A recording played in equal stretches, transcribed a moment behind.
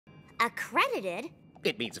Accredited?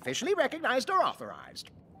 It means officially recognized or authorized.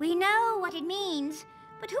 We know what it means,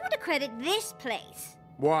 but who would accredit this place?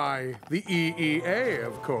 Why, the EEA,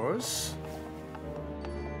 of course.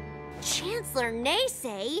 Chancellor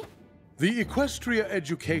Neighsay? The Equestria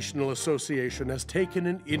Educational Association has taken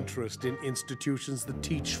an interest in institutions that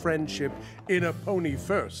teach friendship in a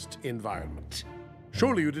pony-first environment.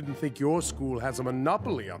 Surely you didn't think your school has a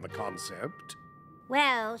monopoly on the concept?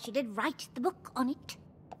 Well, she did write the book on it.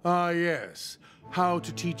 Ah, yes. How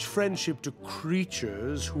to teach friendship to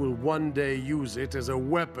creatures who will one day use it as a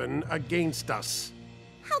weapon against us.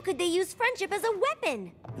 How could they use friendship as a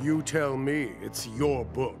weapon? You tell me. It's your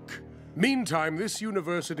book. Meantime, this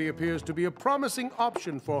university appears to be a promising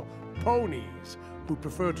option for ponies who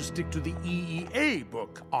prefer to stick to the EEA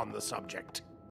book on the subject.